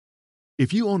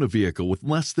If you own a vehicle with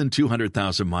less than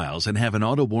 200,000 miles and have an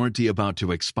auto warranty about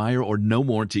to expire or no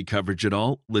warranty coverage at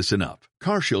all, listen up.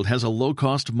 CarShield has a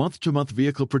low-cost month-to-month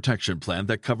vehicle protection plan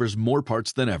that covers more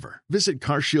parts than ever. Visit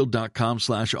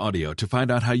carshield.com/audio to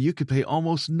find out how you could pay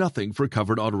almost nothing for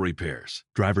covered auto repairs.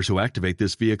 Drivers who activate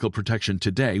this vehicle protection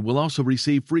today will also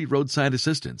receive free roadside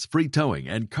assistance, free towing,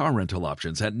 and car rental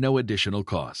options at no additional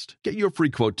cost. Get your free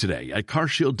quote today at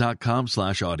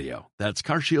carshield.com/audio. That's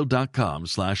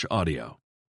carshield.com/audio.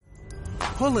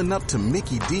 Pulling up to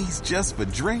Mickey D's just for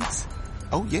drinks?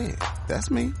 Oh yeah, that's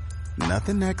me.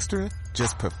 Nothing extra,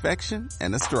 just perfection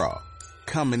and a straw.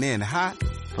 Coming in hot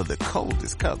for the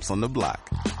coldest cups on the block.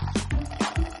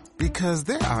 Because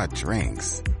there are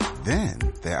drinks. Then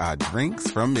there are drinks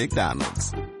from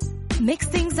McDonald's. Mix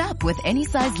things up with any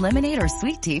size lemonade or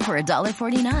sweet tea for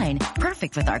 $1.49.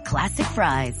 Perfect with our classic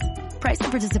fries. Price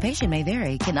and participation may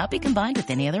vary. Cannot be combined with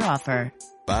any other offer.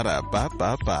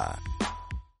 Ba-da-ba-ba-ba.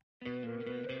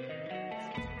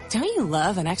 Don't you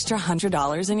love an extra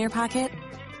 $100 in your pocket?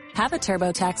 Have a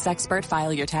TurboTax expert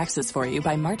file your taxes for you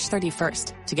by March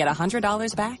 31st to get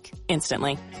 $100 back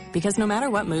instantly. Because no matter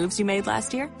what moves you made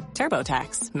last year,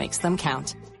 TurboTax makes them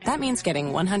count. That means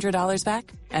getting $100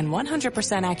 back and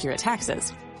 100% accurate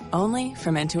taxes. Only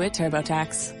from Intuit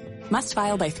TurboTax. Must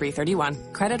file by 3/31.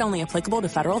 Credit only applicable to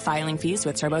federal filing fees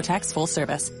with TurboTax full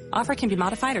service. Offer can be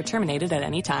modified or terminated at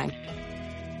any time.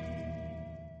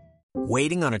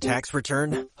 Waiting on a tax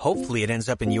return? Hopefully it ends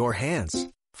up in your hands.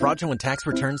 Fraudulent tax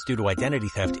returns due to identity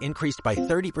theft increased by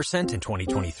 30% in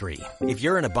 2023. If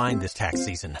you're in a bind this tax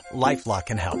season, LifeLock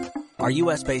can help. Our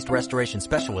U.S.-based restoration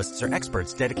specialists are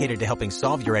experts dedicated to helping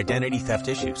solve your identity theft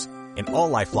issues. And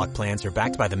all LifeLock plans are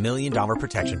backed by the $1 Million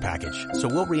Protection Package. So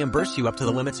we'll reimburse you up to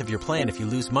the limits of your plan if you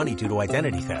lose money due to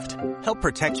identity theft. Help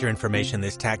protect your information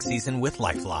this tax season with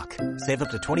LifeLock. Save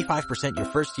up to 25% your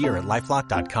first year at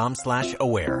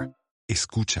LifeLock.com/aware.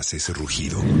 ¿Escuchas ese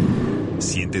rugido?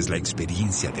 ¿Sientes la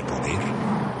experiencia de poder?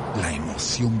 ¿La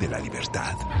emoción de la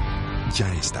libertad?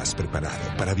 Ya estás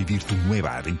preparado para vivir tu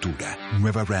nueva aventura.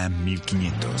 Nueva Ram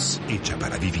 1500, hecha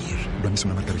para vivir. Ram es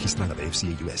una marca registrada de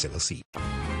FCA US LLC.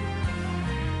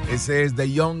 It says, the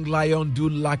young lion do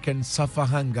lack and suffer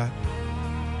hunger,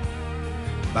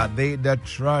 but they that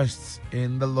trust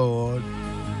in the Lord,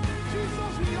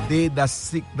 they that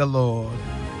seek the Lord,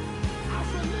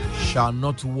 shall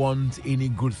not want any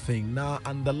good thing. Now,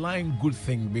 underline good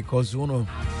thing, because, on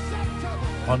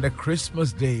the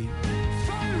Christmas day,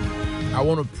 I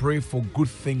want to pray for good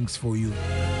things for you.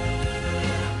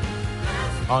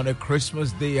 On a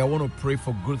Christmas day, I want to pray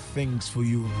for good things for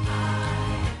you.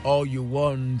 All you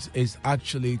want is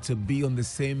actually to be on the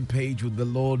same page with the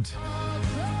Lord,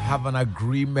 have an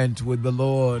agreement with the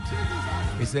Lord.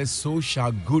 It says, so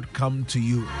shall good come to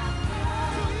you.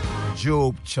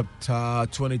 Job chapter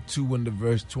 22 and the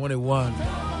verse 21.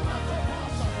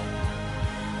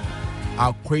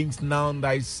 Acquaint now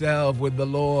thyself with the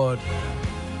Lord.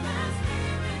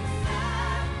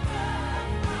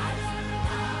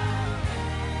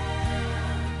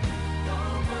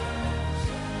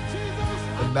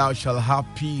 And thou shalt have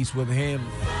peace with him,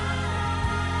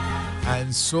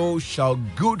 and so shall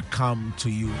good come to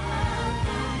you.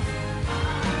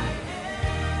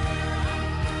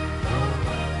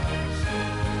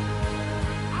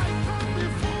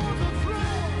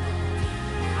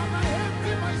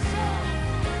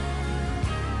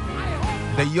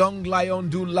 The young lion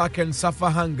do lack and suffer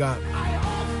hunger.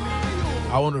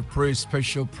 I want to pray a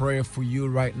special prayer for you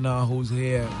right now who's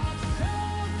here.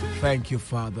 Thank you,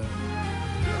 Father.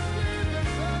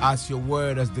 As your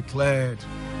word has declared,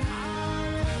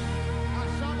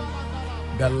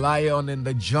 the lion in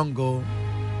the jungle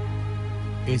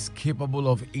is capable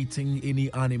of eating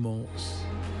any animals.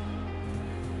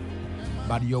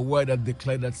 But your word has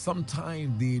declared that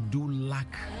sometimes they do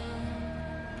lack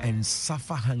and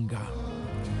suffer hunger,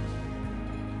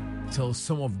 till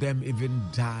some of them even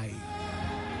die.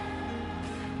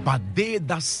 But they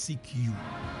that seek you,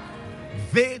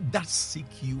 they that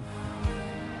seek you,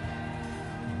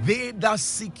 they that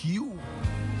seek you,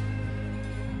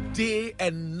 day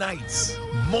and night,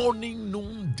 morning,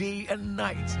 noon, day and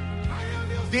night,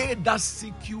 they that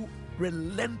seek you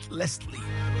relentlessly,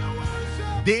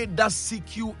 they that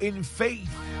seek you in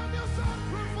faith,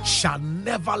 shall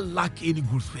never lack any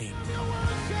good thing.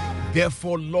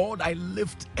 Therefore, Lord, I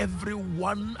lift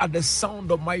everyone at the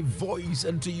sound of my voice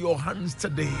into your hands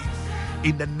today.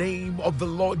 in the name of the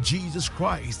Lord Jesus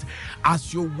Christ.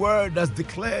 As your word has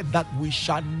declared that we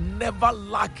shall never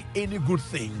lack any good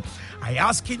thing, I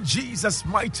ask in Jesus'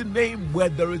 mighty name, where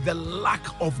there is a lack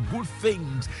of good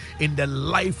things in the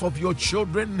life of your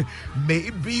children, may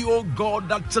it be, oh God,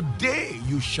 that today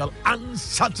you shall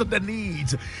answer to the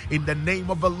needs in the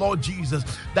name of the Lord Jesus,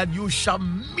 that you shall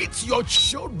meet your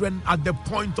children at the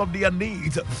point of their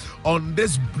needs. On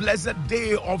this blessed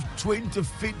day of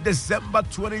 25th December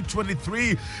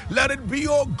 2023, let it be,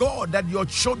 oh God, that your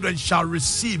children shall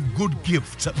receive good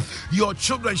gifts. Your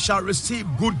children shall receive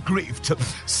good gifts.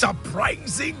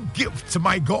 Surprising gifts,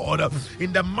 my God,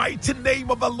 in the mighty name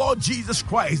of the Lord Jesus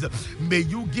Christ. May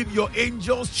you give your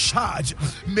angels charge.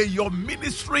 May your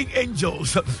ministering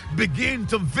angels begin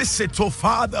to visit, oh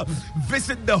Father,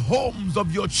 visit the homes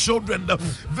of your children,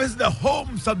 visit the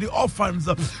homes of the orphans,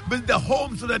 visit the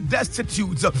homes of the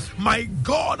destitute. My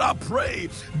God, I pray,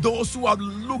 those who have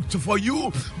looked for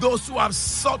you, those who have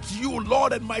sought you,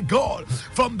 Lord and my God,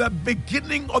 from the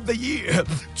beginning of the year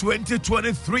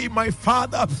 2023, my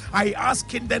Father, I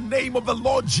ask in the name of the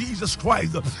Lord Jesus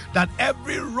Christ that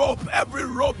every rope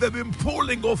they've been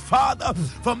pulling, oh Father,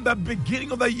 from the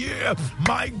beginning of the year,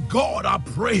 my God, I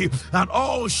pray that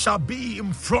all shall be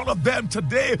in front of them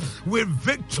today with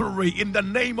victory in the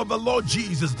name of the Lord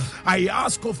Jesus. I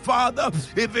ask, oh Father,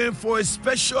 even for a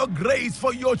special grace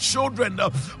for your children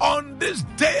on this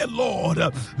day, Lord.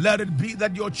 Let it be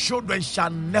that your children shall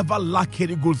never lack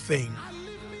any good thing,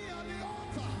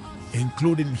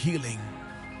 including healing,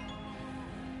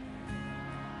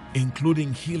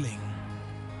 including healing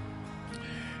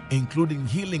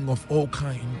of all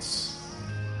kinds,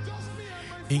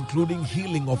 including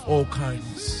healing of all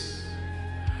kinds,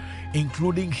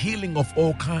 including healing of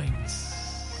all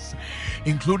kinds,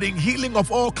 including healing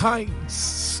of all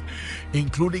kinds,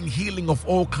 including healing of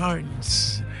all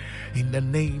kinds, in the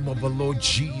name of the Lord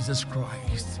Jesus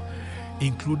Christ,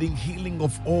 including healing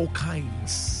of all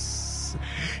kinds,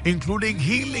 including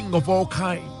healing of all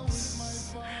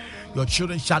kinds. Your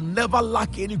children shall never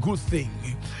lack any good thing,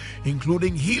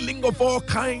 including healing of all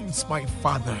kinds, my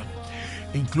Father,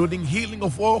 including healing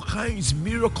of all kinds,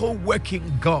 miracle working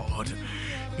God,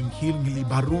 including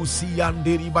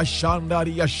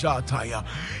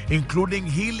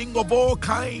healing of all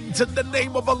kinds in the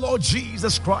name of the Lord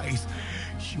Jesus Christ.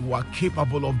 You are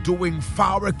capable of doing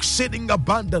far exceeding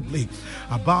abundantly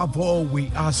above all we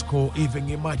ask or even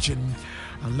imagine.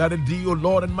 And let it be, O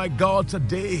Lord and my God,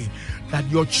 today that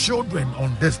your children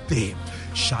on this day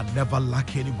shall never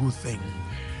lack any good thing.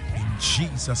 In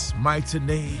Jesus' mighty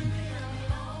name.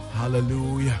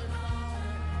 Hallelujah.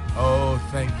 Oh,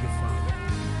 thank you, Father.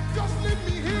 Just leave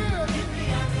me here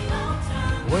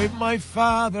with my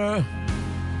Father.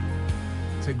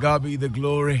 To God be the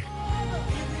glory.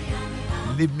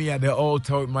 Leave me at the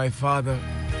altar with my Father.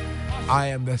 I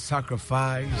am the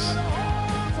sacrifice.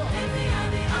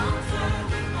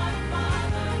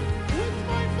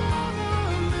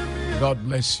 God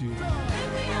bless you.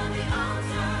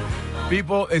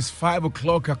 People, it's 5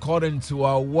 o'clock according to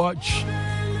our watch.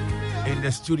 In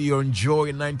the studio,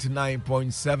 enjoy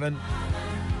 99.7.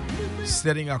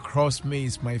 Sitting across me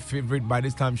is my favorite. By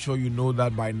this time, I'm sure you know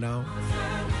that by now.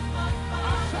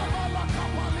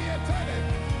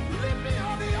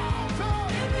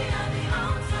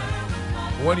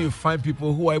 When you find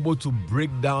people who are able to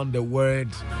break down the word,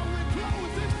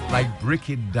 like break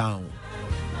it down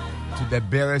to the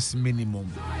barest minimum,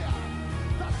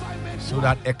 so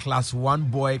that a class 1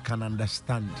 boy can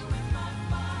understand,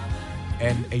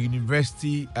 and a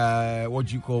university,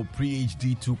 what you call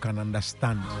PhD 2 can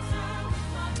understand,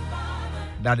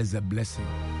 that is a blessing.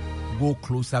 Go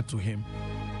closer to him.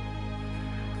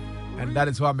 And that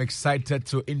is why I'm excited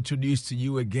to introduce to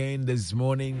you again this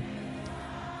morning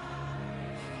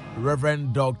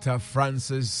Reverend Dr.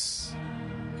 Francis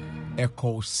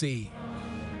Ekow Sey.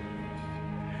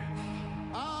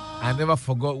 I never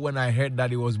forgot when I heard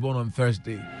that he was born on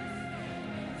Thursday.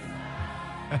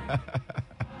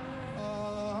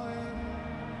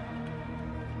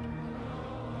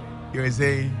 You were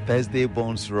saying? Thursday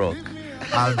bones rock.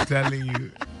 I'm telling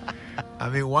you. I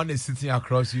mean, one is sitting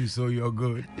across you, so you're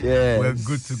good. Yeah, we're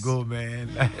good to go, man.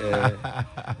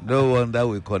 No wonder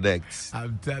we connect.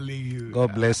 I'm telling you.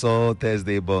 God bless all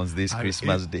Thursday borns this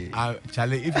Christmas day.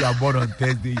 Charlie, if you are born on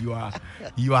Thursday, you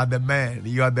are the man,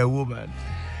 you are the woman.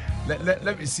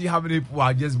 Let me see how many people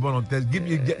are just born on Thursday.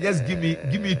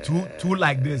 Give me two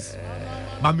like this.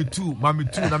 Mommy two.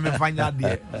 Let me find out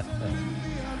there.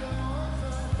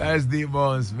 Thursday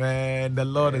borns, man. The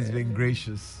Lord has been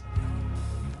gracious.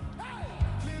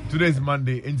 Today is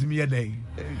Monday. Into me a day.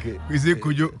 Okay. We say,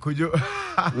 could you?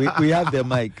 We have the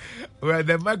mic. Well,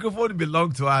 the microphone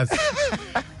belongs to us.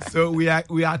 So we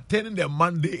are turning the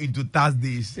Monday into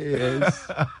Thursdays. Yes.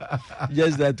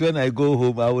 Just that when I go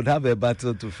home, I would have a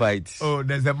battle to fight. Oh,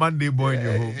 there's a Monday boy in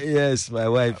your home. Yes, my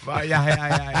wife.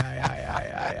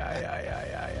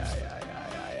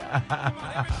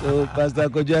 So, Pastor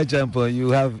Kojo Champon,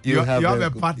 you have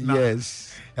a partner.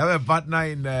 Yes. You have a partner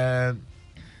in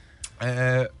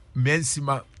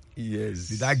Mensima. Yes.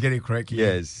 Did I get it correctly?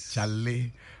 Yes.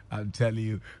 Charlie, I'm telling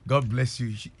you, God bless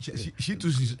you. She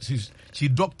too, she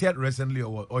doctored recently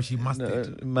or she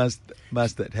mastered? No,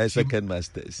 mastered. Her second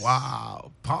masters.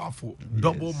 Wow, powerful. Yes.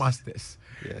 Double masters.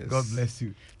 Yes. God bless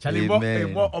you. Charlie,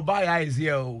 more Obaya is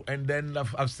here. And then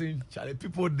I've seen Charlie,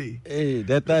 people day. Hey,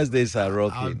 the Thursdays are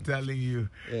rocking. I'm telling you.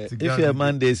 If you're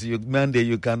Monday,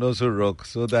 you can also rock.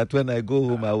 So that when I go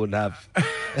home, I would have...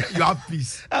 You have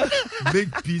peace.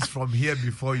 Make peace from here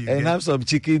before you and have some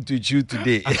chicken to chew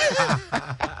today.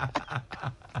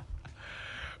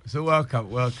 So welcome.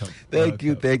 Thank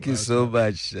you so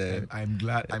much. I'm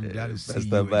glad to see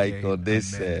Pastor you Mike again. on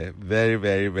this very,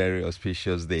 very, very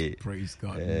auspicious day. Praise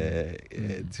God.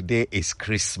 Today is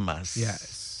Christmas.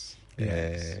 Yes.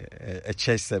 A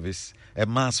church service, a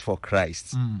mass for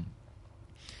Christ.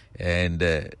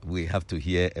 And we have to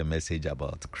hear a message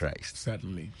about Christ.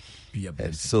 Certainly. Be a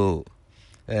blessing. So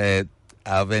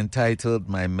I've entitled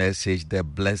my message, The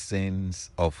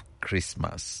Blessings of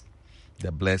Christmas.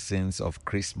 The Blessings of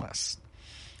Christmas.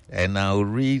 And I'll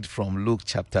read from Luke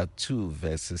chapter 2,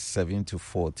 verses 7 to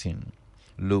 14.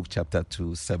 Luke chapter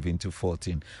 2, 7 to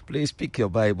 14. Please pick your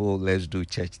Bible. Let's do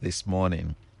church this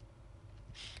morning.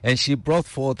 And she brought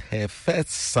forth her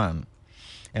first son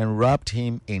and wrapped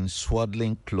him in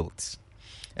swaddling clothes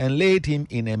and laid him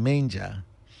in a manger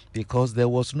because there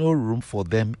was no room for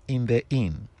them in the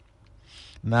inn.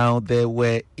 Now there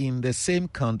were in the same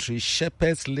country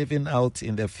shepherds living out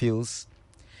in the fields,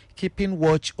 keeping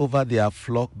watch over their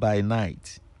flock by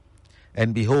night.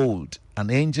 And behold, an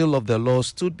angel of the Lord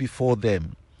stood before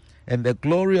them, and the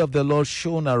glory of the Lord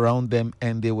shone around them,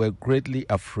 and they were greatly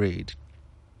afraid.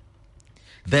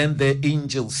 Then the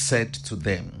angel said to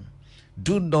them,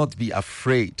 Do not be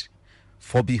afraid,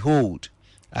 for behold,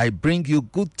 I bring you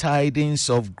good tidings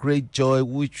of great joy,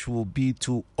 which will be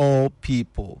to all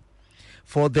people.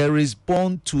 For there is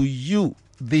born to you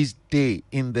this day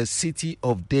in the city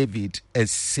of David a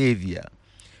Savior,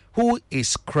 who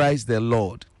is Christ the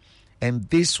Lord. And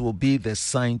this will be the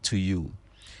sign to you.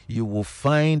 You will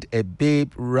find a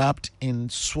babe wrapped in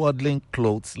swaddling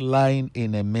clothes lying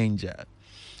in a manger.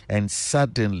 And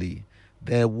suddenly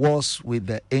there was with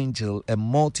the angel a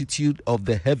multitude of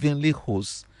the heavenly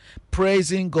hosts,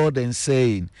 praising God and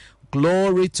saying,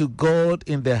 Glory to God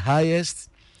in the highest,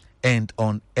 and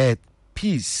on earth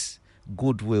peace,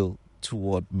 goodwill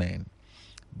toward men.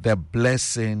 The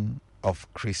blessing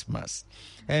of Christmas.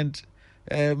 And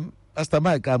Pastor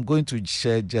Mike, I'm going to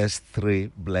share just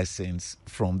 3 blessings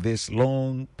from this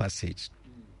long passage.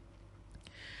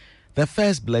 The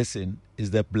first blessing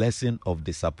is the blessing of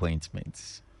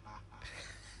disappointments.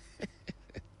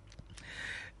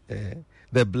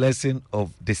 The blessing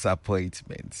of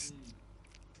disappointments.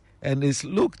 And it's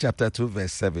Luke chapter 2,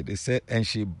 verse 7. It said, And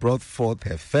she brought forth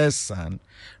her first son,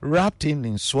 wrapped him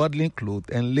in swaddling clothes,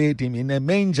 and laid him in a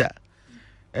manger.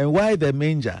 And why the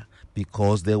manger?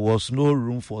 Because there was no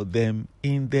room for them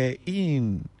in the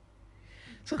inn.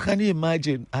 So can you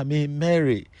imagine?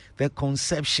 Mary, the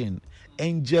conception,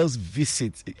 angels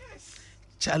visit,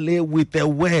 Charlie with a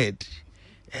word.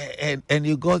 And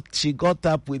she got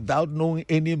up without knowing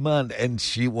any man, and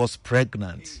she was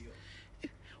pregnant.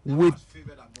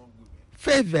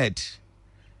 Favored.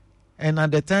 And at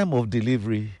the time of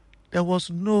delivery, there was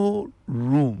no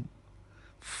room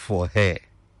for her.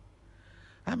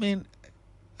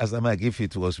 As I'm like, if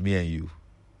it was me and you,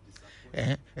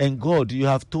 and God, you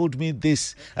have told me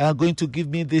this, you are going to give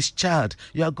me this child,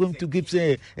 you are going to give,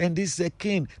 and this is a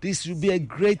king, this will be a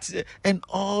great, and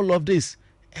all of this,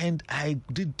 and I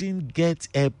didn't get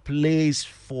a place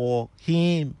for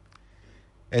him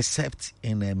except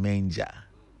in a manger.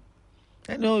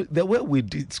 The way we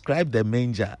describe the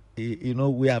manger,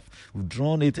 we have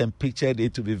drawn it and pictured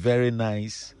it to be very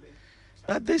nice.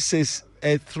 But this is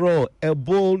a trough, a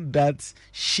bowl that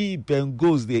sheep and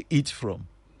goats they eat from.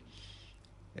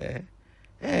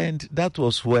 And that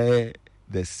was where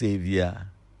the Savior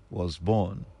was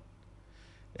born.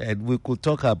 And we could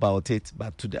talk about it,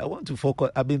 but today I want to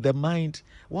focus. The mind,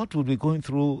 what would be going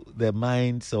through the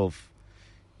minds of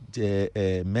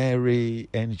Mary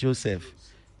and Joseph?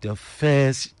 The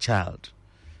first child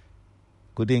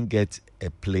couldn't get a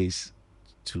place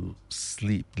to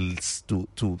sleep,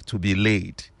 to be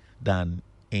laid, than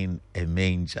in a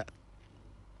manger.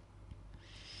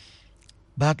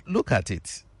 But look at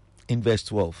it in verse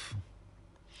 12.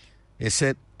 It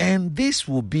said, and this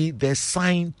will be the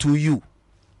sign to you.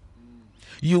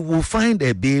 You will find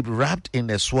a babe wrapped in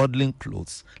a swaddling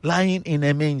clothes, lying in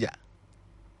a manger.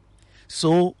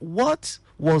 So what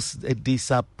was a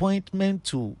disappointment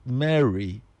to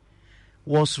Mary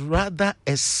was rather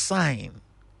a sign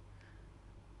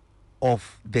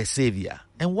of the Savior.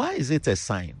 And why is it a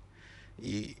sign?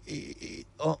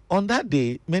 On that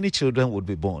day, many children would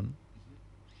be born.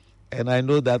 And I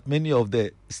know that many of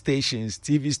the stations,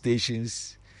 TV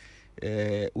stations,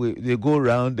 they go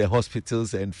around the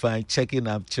hospitals and checking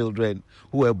up children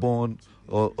who were born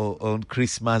on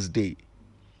Christmas Day.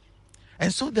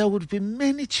 And so there would be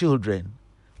many children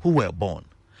who were born.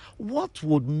 What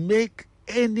would make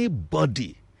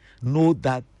anybody know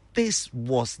that this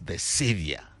was the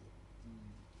Savior?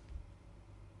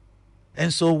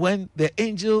 And so when the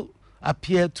angel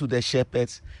appeared to the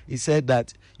shepherds, he said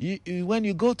that when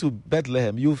you go to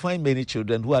Bethlehem, you'll find many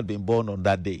children who had been born on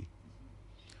that day.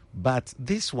 But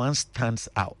this one stands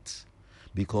out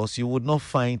because you would not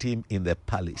find him in the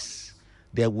palace.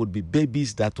 There would be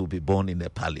babies that will be born in the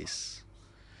palace.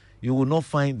 You will not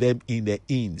find them in the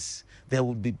inns. There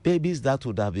would be babies that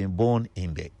would have been born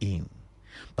in the inn.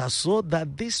 But so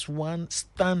that this one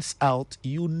stands out,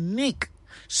 unique,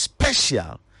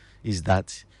 special, is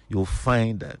that you'll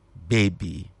find a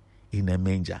baby in a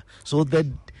manger. So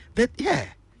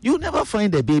you never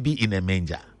find a baby in a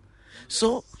manger.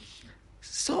 So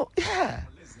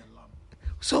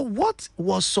what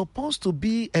was supposed to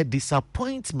be a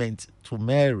disappointment to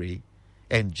Mary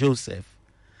and Joseph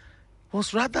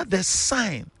was rather the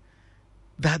sign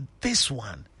that this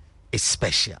one is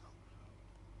special.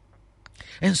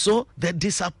 And so the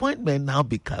disappointment now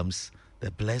becomes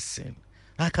the blessing.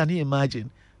 Now can you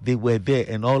imagine? They were there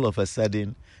and all of a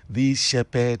sudden these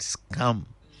shepherds come.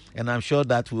 And I'm sure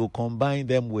that we'll combine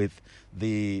them with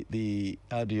the the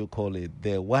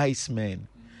wise men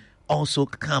also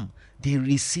come. They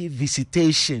receive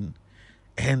visitation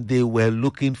and they were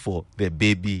looking for the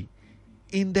baby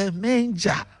in the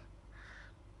manger.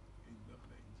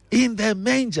 In the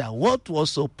manger, what was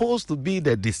supposed to be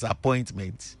the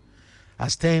disappointment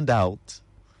has turned out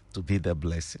to be the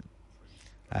blessing.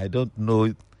 I don't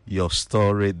know your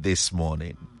story this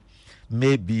morning.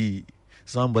 Maybe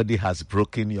somebody has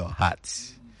broken your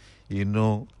heart. You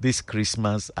know, this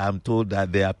Christmas, I'm told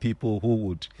that there are people who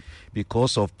would,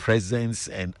 because of presents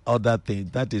and other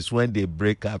things, that is when they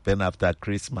break up, and after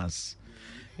Christmas,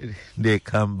 they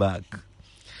come back.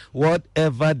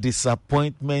 Whatever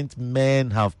disappointment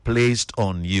men have placed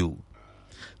on you,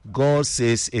 God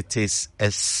says it is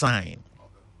a sign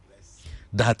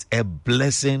that a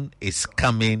blessing is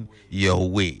coming your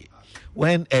way.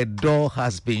 When a door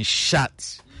has been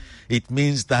shut, it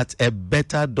means that a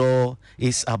better door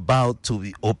is about to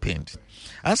be opened.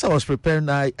 As I was preparing,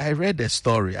 I read a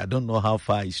story, I don't know how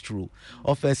far it's true,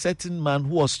 of a certain man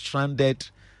who was stranded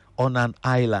on an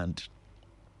island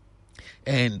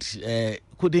and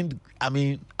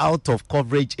out of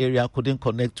coverage area, couldn't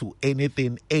connect to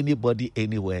anything, anybody,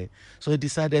 anywhere. So he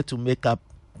decided to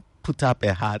put up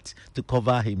a hut to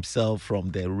cover himself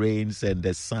from the rains and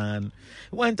the sun.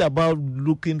 He went about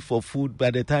looking for food.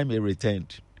 By the time he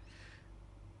returned,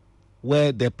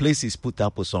 where the place is put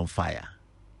up was on fire.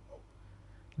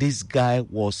 This guy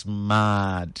was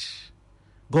mad.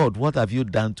 God, what have you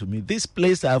done to me? This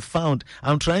place I've found,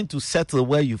 I'm trying to settle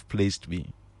where you've placed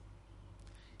me.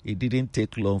 It didn't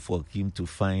take long for him to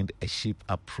find a ship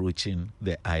approaching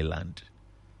the island.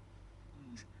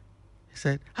 He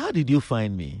said, how did you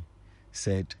find me? He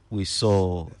said, we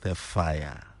saw the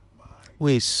fire.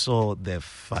 We saw the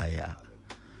fire.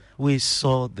 We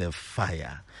saw the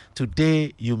fire.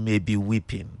 Today you may be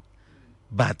weeping,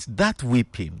 but that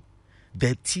weeping,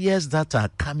 the tears that are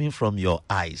coming from your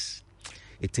eyes,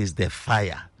 it is the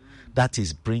fire that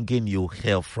is bringing you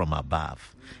help from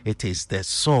above. It is the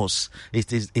source.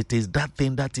 It is that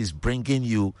thing that is bringing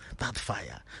you that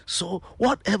fire. So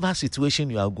whatever situation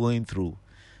you are going through,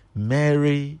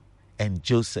 Mary and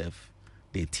Joseph,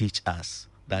 they teach us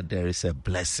that there is a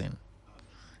blessing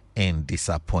in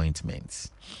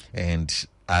disappointments. And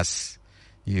as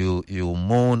you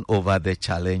mourn over the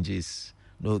challenges,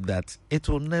 know that it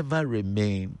will never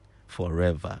remain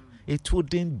forever. It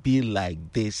wouldn't be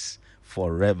like this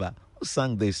forever. Who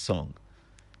sang this song?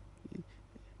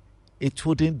 It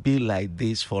wouldn't be like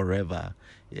this forever.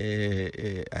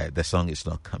 The song is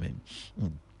not coming.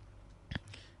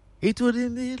 It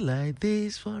wouldn't be like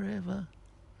this forever.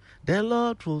 The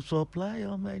Lord will supply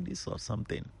all my needs or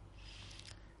something.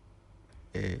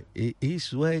 He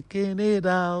is working it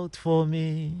out for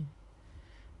me.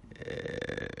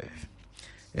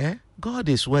 God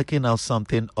is working out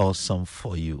something awesome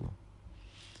for you.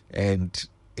 And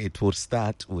it will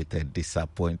start with a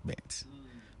disappointment.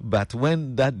 But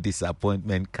when that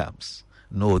disappointment comes,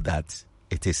 know that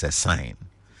it is a sign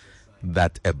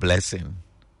that a blessing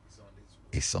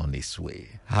is on its way.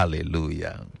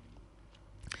 Hallelujah.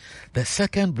 The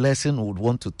second blessing we would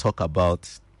want to talk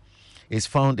about is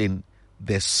found in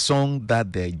the song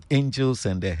that the angels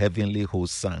and the heavenly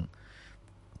host sang.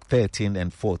 13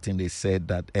 and 14, they said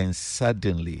that, and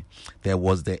suddenly there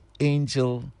was with the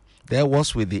angel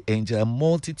a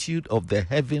multitude of the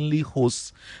heavenly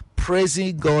hosts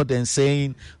praising God and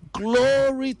saying,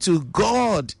 "Glory to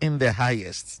God in the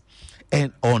highest,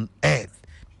 and on earth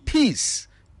peace,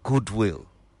 goodwill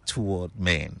toward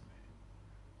men."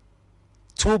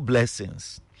 Two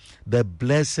blessings. The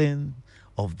blessing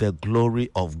of the glory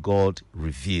of God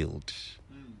revealed.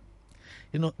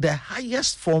 You know, the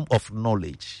highest form of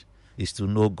knowledge is to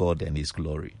know God and His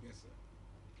glory. Yes, sir.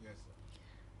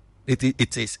 Yes,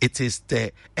 sir. It is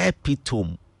the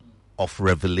epitome of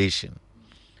revelation.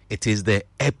 It is the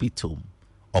epitome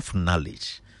of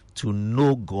knowledge, to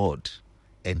know God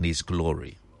and His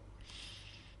glory.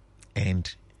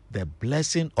 And the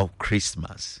blessing of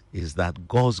Christmas is that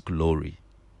God's glory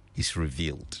is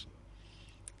revealed.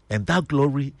 And that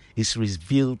glory is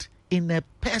revealed in a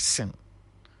person,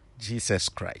 Jesus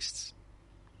Christ.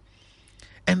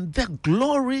 And the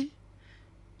glory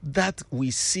that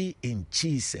we see in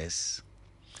Jesus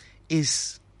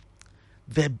is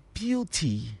the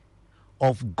beauty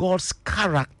of God's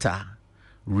character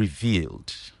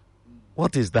revealed.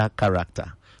 What is that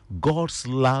character? God's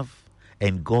love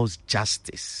and God's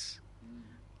justice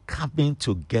coming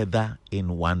together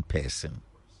in one person.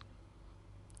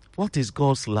 What is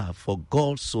God's love? For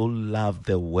God so loved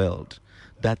the world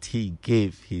that He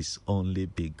gave His only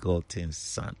begotten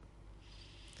Son.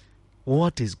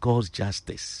 What is God's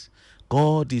justice?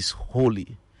 God is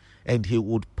holy, and He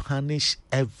would punish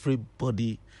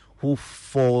everybody who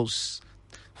fails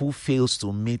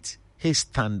to meet His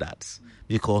standards,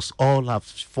 because all have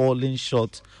fallen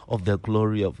short of the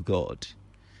glory of God.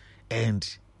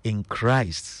 And in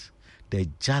Christ, the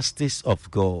justice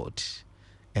of God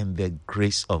and the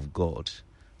grace of God,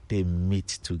 they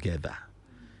meet together.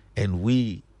 And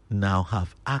we now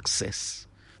have access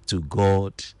to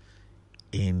God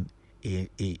in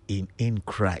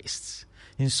Christ.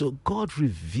 And so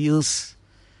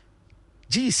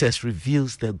Jesus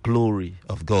reveals the glory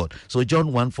of God. So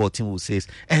John 1:14 will say,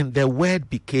 "And the Word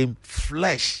became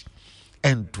flesh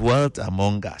and dwelt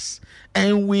among us,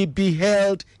 and we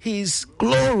beheld His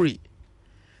glory.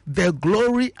 The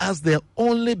glory as the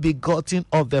only begotten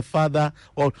of the Father,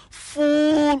 or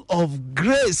full of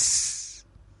grace,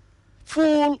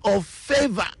 full of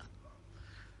favor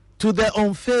to the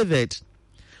unfavored,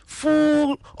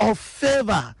 full of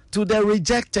favor to the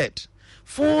rejected,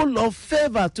 full of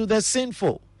favor to the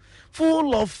sinful,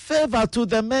 full of favor to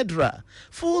the murderer,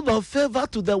 full of favor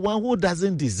to the one who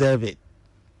doesn't deserve it."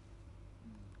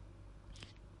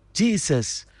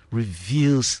 Jesus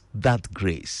reveals that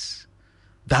grace,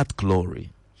 that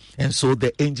glory. And so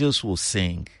the angels will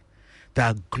sing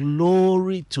that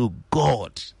glory to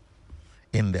God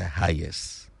in the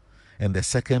highest. And the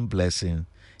second blessing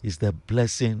is the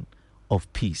blessing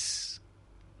of peace.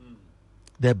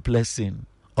 The blessing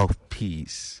of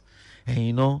peace. And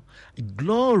you know,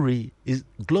 glory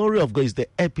of God is the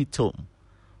epitome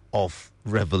of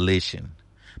revelation.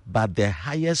 But the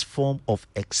highest form of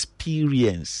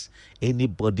experience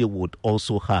anybody would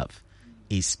also have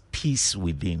is peace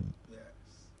within. Yes.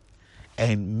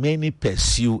 And many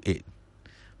pursue it.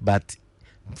 But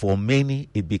for many,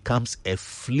 it becomes a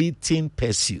fleeting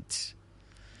pursuit.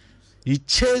 You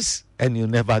chase and you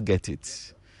never get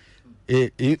it.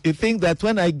 You think that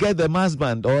when I get the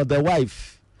husband or the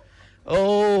wife,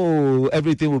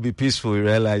 everything will be peaceful. You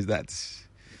realize that.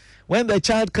 When the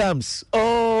child comes, the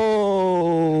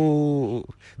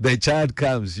child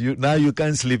comes. Now you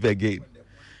can't sleep again.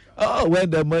 When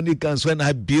the money comes, when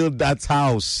I build that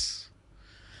house.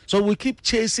 So we keep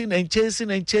chasing and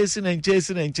chasing and chasing and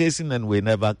chasing and chasing, and we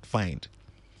never find.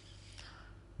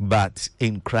 But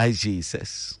in Christ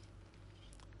Jesus,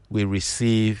 we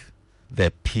receive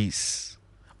the peace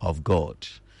of God.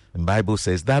 The Bible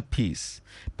says that peace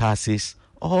passes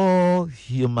all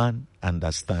human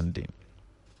understanding.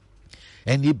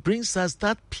 And He brings us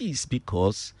that peace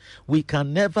because we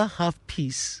can never have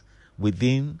peace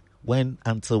within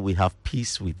until we have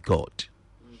peace with God.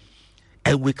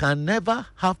 And we can never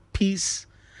have peace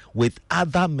with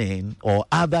other men or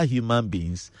other human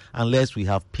beings unless we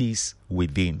have peace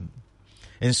within.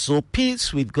 And so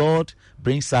peace with God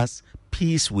brings us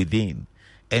peace within.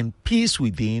 And peace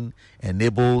within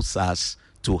enables us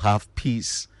to have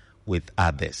peace with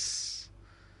others.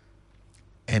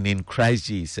 And in Christ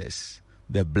Jesus,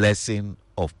 the blessing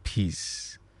of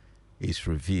peace is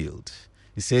revealed.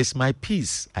 He says, my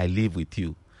peace I leave with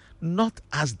you, not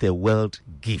as the world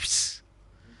gives.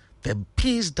 The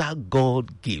peace that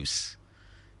God gives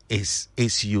is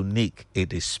unique,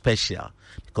 it is special,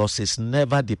 because it's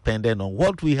never dependent on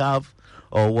what we have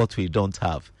or what we don't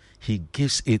have. He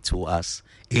gives it to us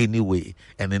anyway.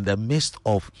 And in the midst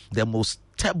of the most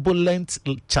turbulent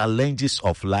challenges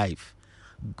of life,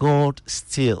 God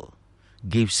still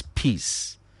gives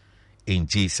peace in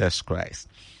Jesus Christ.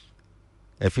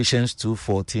 Ephesians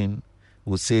 2:14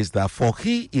 says that for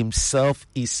he himself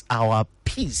is our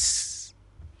peace.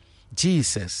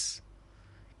 Jesus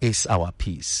is our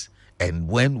peace. And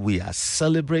when we are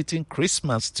celebrating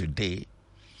Christmas today,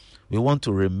 we want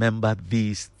to remember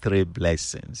these three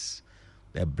blessings.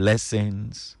 The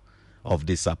blessings of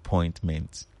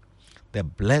disappointment, the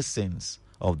blessings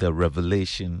of the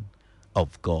revelation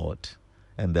of God,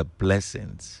 and the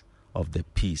blessings of the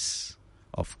peace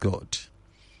of God.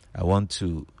 I want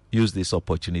to use this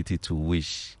opportunity to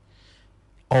wish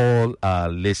all our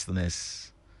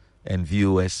listeners and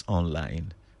viewers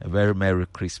online a very Merry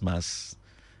Christmas,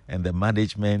 and the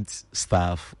management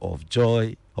staff of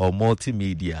Joy or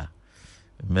Multimedia,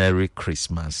 Merry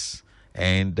Christmas.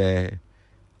 And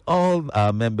all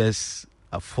our members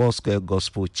of Foursquare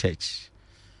Gospel Church,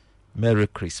 Merry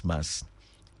Christmas.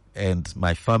 And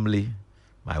my family,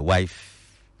 my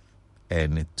wife,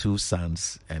 and 2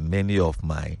 sons, and many of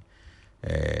my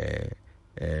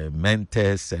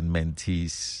mentors and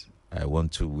mentees, I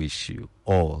want to wish you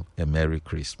all a Merry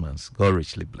Christmas. God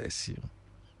richly bless you.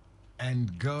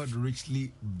 And God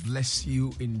richly bless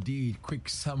you indeed. Quick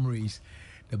summaries.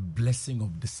 The blessing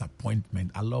of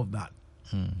disappointment. I love that.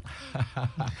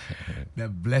 The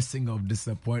blessing of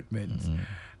disappointment.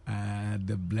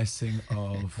 The blessing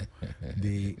of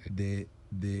the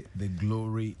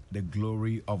glory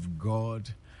of God,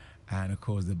 and of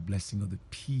course the blessing of the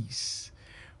peace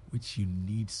which you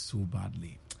need so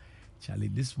badly. Charlie,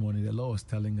 this morning the Lord was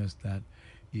telling us that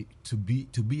to be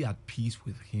at peace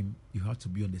with Him, you have to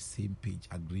be on the same page,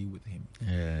 agree with Him.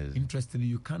 Yes. Interestingly,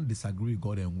 you can't disagree with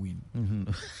God and win.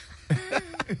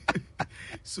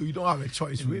 So you don't have a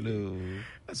choice, really. No.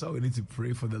 That's why we need to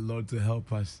pray for the Lord to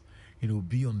help us,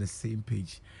 be on the same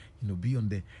page, be on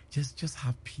the just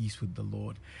have peace with the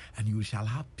Lord, and you shall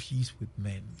have peace with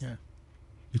men. Yeah.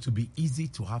 It will be easy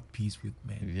to have peace with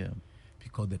men. Yeah.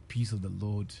 Because the peace of the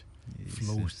Lord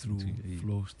flows through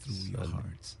your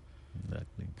hearts.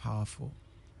 Exactly. Powerful.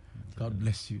 God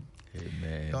bless you.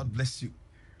 Amen. God bless you.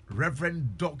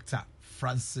 Reverend Dr.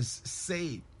 Francis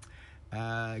Sey.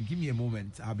 Give me a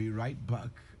moment. I'll be right back.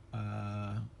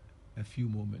 A few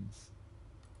moments.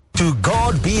 To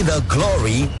God be the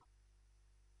glory.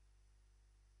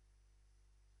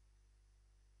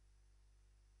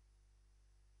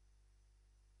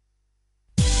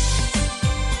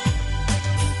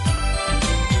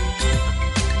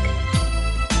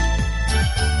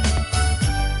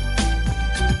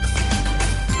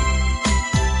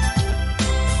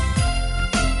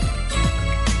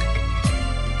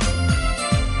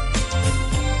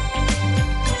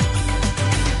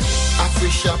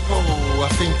 I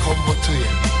think come to you.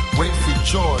 Wait for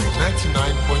Joy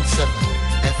 99.7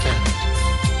 FM.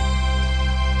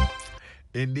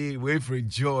 Indeed, wait for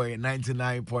Joy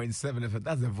 99.7 FM.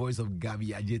 That's the voice of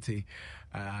Gabi Ajete.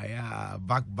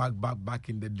 Back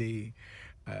in the day.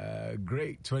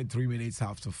 Great. 23 minutes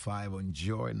after 5 on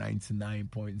Joy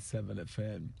 99.7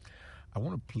 FM. I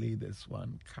want to play this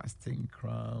one. Casting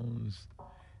crowns,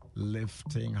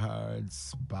 lifting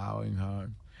hearts, bowing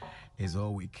hearts is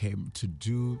all we came to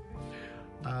do.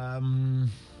 The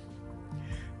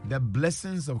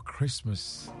blessings of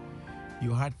Christmas.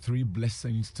 You had 3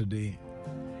 blessings today.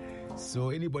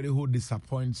 So anybody who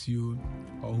disappoints you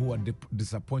or who are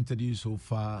disappointed you so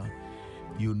far,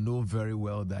 you know very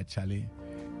well that, Charlie,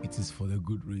 it is for the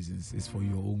good reasons. It's for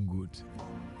your own good.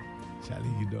 Charlie,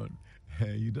 you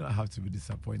don't have to be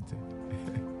disappointed.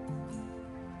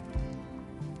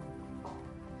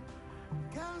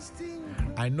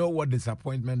 I know what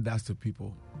disappointment does to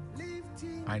people.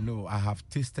 I know. I have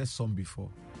tasted some before.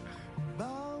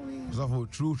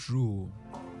 True.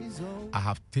 I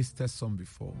have tasted some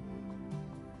before.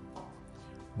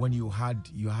 When you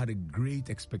had a great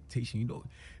expectation,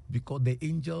 because the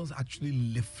angels actually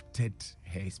lifted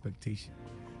her expectation.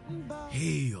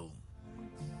 Hail,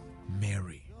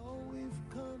 Mary,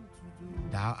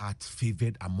 thou art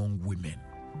favored among women.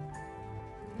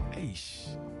 Eish.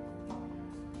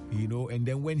 And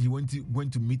then when he went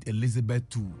to meet Elizabeth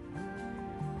too,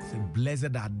 he said,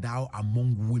 "Blessed art thou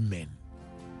among women."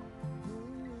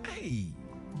 Hey,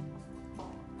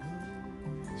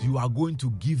 you are going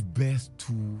to give birth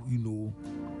to,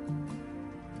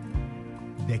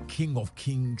 the King of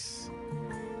Kings,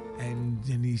 and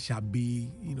then he shall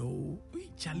be,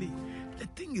 Charlie. The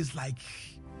thing is like,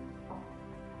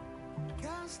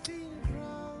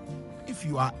 if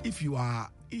you are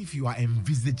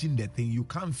envisaging the thing, you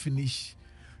can't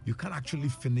actually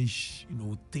finish,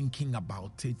 thinking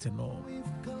about it and all.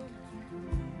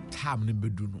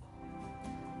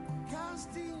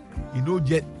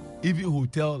 Just even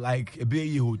hotel, like a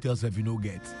Bay hotels, if you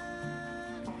get.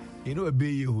 A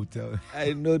Bay hotel.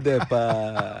 I know that.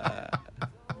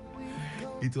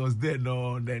 It was there,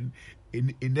 no, then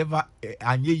it never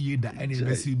any that any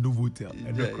messy no hotel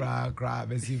and the cry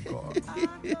messy call.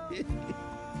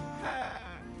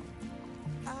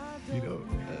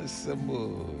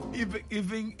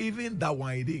 Even that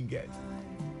one he didn't get.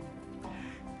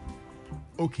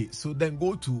 Okay, so then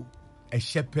go to a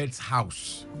shepherd's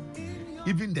house.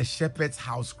 Even the shepherd's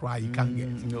house cry you can't get.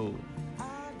 No.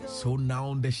 So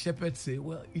now the shepherd say,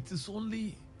 well, it is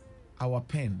only our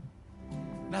pen.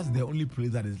 That's the only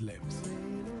place that is left.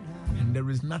 And there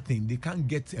is nothing. They can't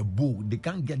get a bowl. They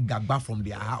can't get gagba from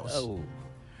their house.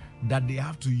 That they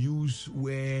have to use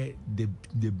where the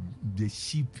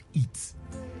sheep eat.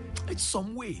 It's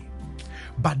some way.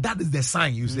 But that is the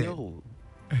sign you say. No.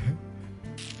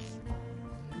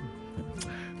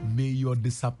 May your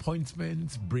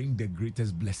disappointment bring the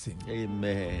greatest blessing.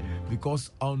 Amen. Because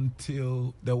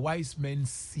until the wise men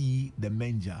see the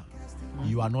manger,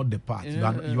 you are not the path.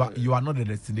 You are not the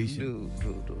destination.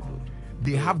 No.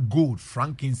 They have gold,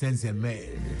 frankincense, and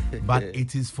myrrh, but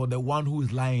it is for the one who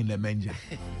is lying in the manger.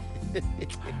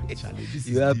 Charlie,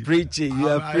 you are preaching.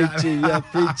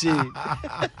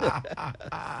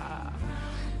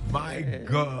 My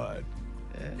God.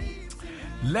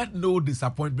 Let no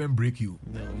disappointment break you.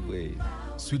 No way.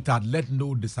 Sweetheart, let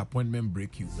no disappointment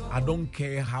break you. I don't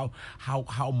care how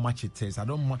much it is. I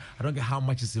don't care how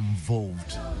much is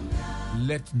involved.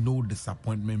 Let no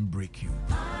disappointment break you.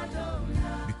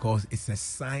 Because it's a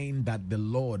sign that the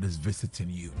Lord is visiting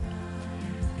you.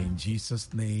 In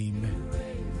Jesus' name.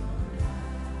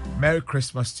 Merry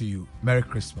Christmas to you. Merry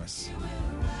Christmas.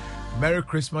 Merry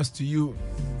Christmas to you.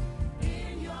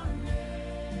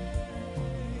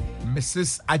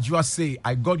 Mrs. Ekow Sey,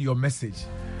 I got your message.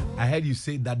 I heard you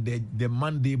say that the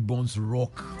Monday bones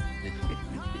rock.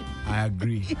 I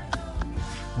agree.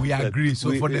 We agree.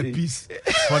 So for the peace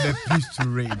to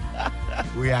reign,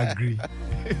 we agree.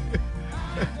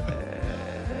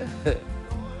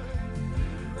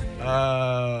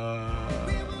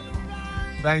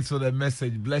 Thanks for the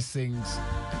message. Blessings.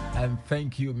 And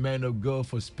thank you, men of God,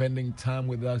 for spending time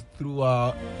with us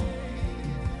throughout.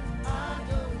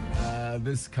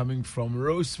 This coming from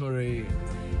Rosemary.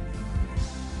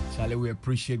 Charlie, we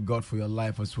appreciate God for your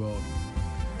life as well.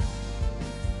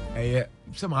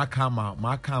 So my karma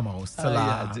still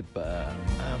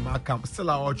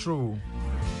our true.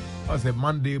 I say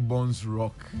Monday Bones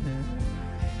rock.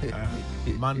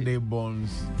 Monday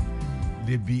Bones,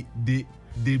 they be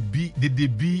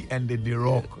and the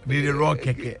rock. They rock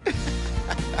keke.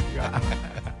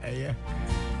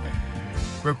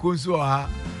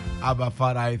 Abba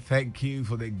Father, I thank you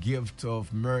for the gift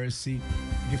of mercy,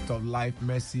 gift of life,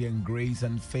 mercy and grace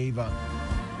and favor.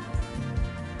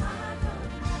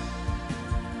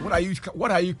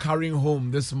 What are you carrying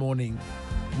home this morning?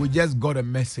 We just got a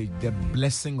message, the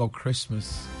blessing of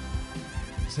Christmas.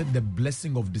 It said the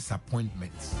blessing of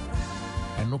disappointments.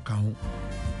 And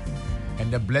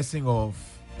the blessing of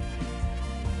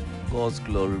God's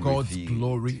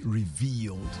glory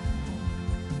revealed.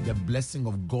 The blessing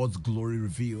of God's glory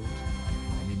revealed.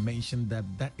 And he mentioned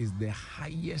that is the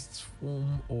highest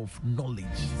form of knowledge.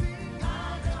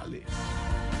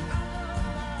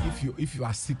 If you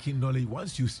are seeking knowledge,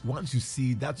 once you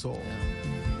see, that's all.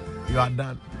 You are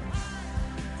done.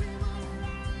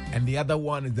 And the other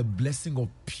one is the blessing of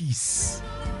peace.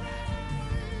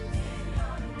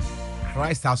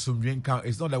 Christ has some drink.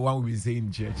 It's not the one we say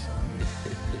in church.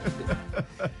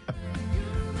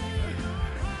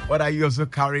 What are you also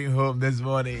carrying home this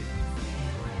morning?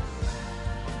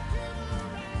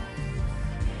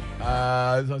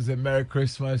 This was a Merry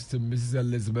Christmas to Mrs.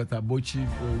 Elizabeth Abochi.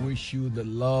 We wish you the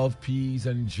love, peace,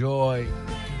 and joy.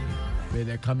 May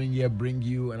the coming year bring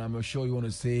you, and I'm sure you want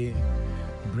to say,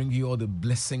 bring you all the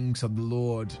blessings of the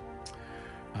Lord.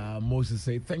 Moses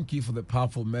say, thank you for the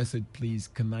powerful message. Please,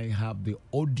 can I have the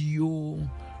audio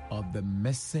of the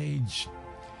message?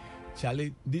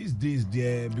 Charlie, these days,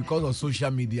 because of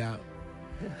social media,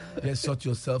 Just sort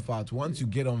yourself out. Once you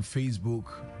get on Facebook,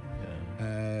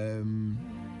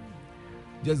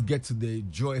 just get to the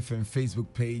Joy FM Facebook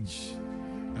page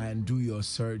and do your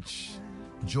search.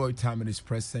 Joy Time in His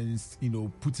Presence.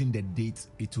 Put in the date.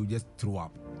 It will just throw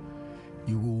up.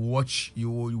 You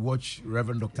will watch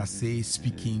Reverend Dr. Sey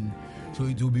speaking. So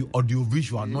it will be audio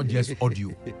visual, not just audio.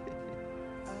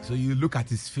 So you look at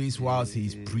his face whilst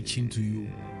he's preaching to you.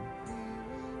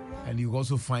 And you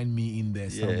also find me in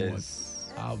there somewhat.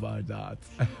 Yes. How about that?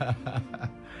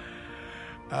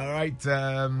 All right.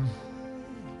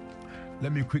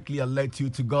 Let me quickly alert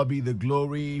you. To God be the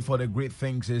glory for the great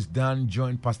things He's done.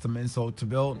 Join Pastor Mensah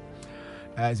Tebel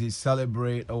as we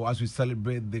celebrate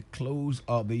the close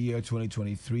of the year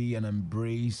 2023 and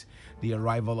embrace the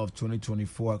arrival of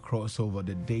 2024 crossover.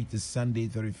 The date is Sunday,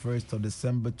 31st of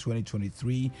December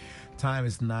 2023. Time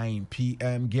is 9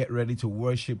 p.m. Get ready to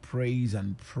worship, praise,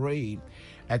 and pray,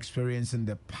 experiencing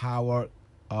the power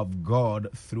of God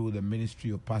through the ministry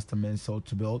of Pastor Mensah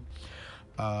Tebel.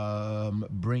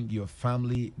 Bring your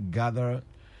family, gather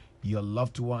your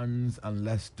loved ones, and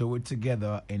let's do it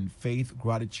together in faith,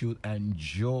 gratitude, and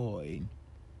joy.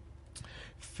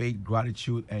 Faith,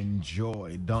 gratitude, and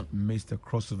joy. Don't miss the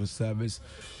crossover service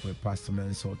with Pastor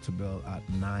Mensah Tebel at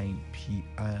 9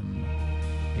 p.m.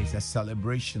 It's a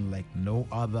celebration like no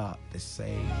other, they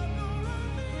say.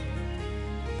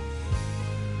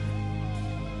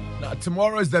 Now,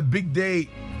 tomorrow is the big day.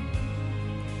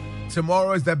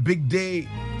 Tomorrow is the big day.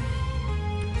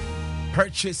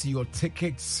 Purchase your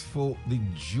tickets for the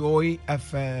Joy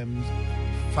FM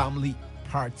Family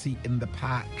Party in the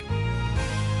Park.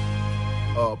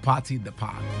 Party in the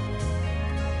Park.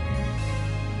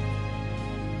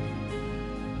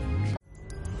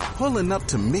 Pulling up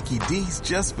to Mickey D's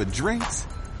just for drinks?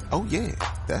 Oh yeah,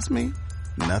 that's me.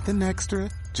 Nothing extra,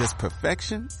 just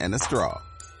perfection and a straw.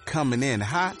 Coming in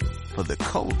hot for the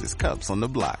coldest cups on the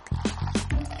block.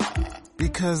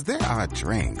 Because there are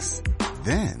drinks.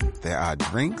 Then there are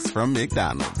drinks from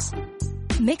McDonald's.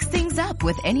 Mix things up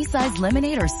with any size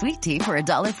lemonade or sweet tea for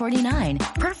 $1.49.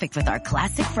 Perfect with our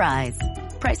classic fries.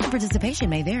 Price and participation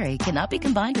may vary. Cannot be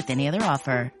combined with any other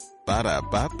offer.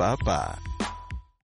 Ba-da-ba-ba-ba.